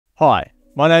Hi,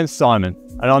 my name's Simon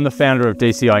and I'm the founder of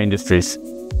DCI Industries.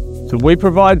 So we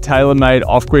provide tailor-made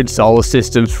off-grid solar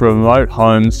systems for remote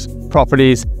homes,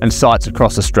 properties and sites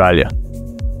across Australia.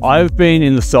 I have been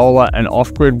in the solar and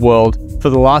off-grid world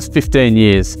for the last 15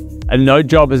 years and no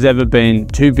job has ever been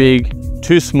too big,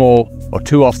 too small or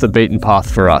too off the beaten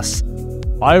path for us.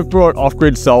 I have brought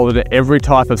off-grid solar to every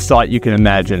type of site you can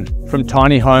imagine, from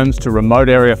tiny homes to remote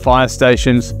area fire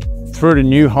stations, through to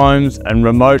new homes and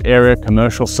remote area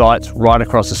commercial sites right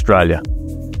across Australia.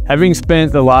 Having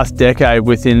spent the last decade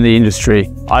within the industry,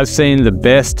 I've seen the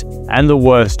best and the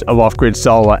worst of off-grid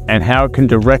solar and how it can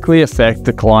directly affect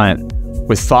the client,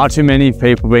 with far too many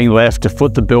people being left to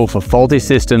foot the bill for faulty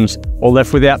systems or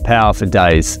left without power for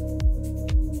days.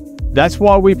 That's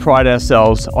why we pride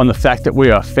ourselves on the fact that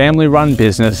we are a family-run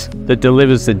business that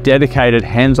delivers the dedicated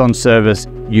hands-on service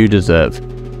you deserve.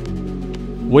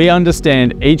 We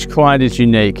understand each client is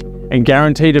unique and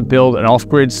guarantee to build an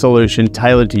off-grid solution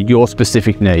tailored to your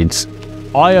specific needs.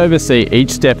 I oversee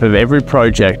each step of every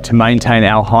project to maintain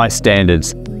our high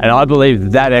standards, and I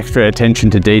believe that extra attention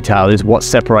to detail is what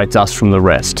separates us from the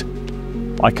rest.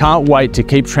 I can't wait to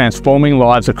keep transforming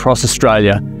lives across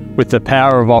Australia with the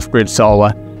power of off-grid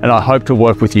solar, and I hope to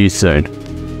work with you soon.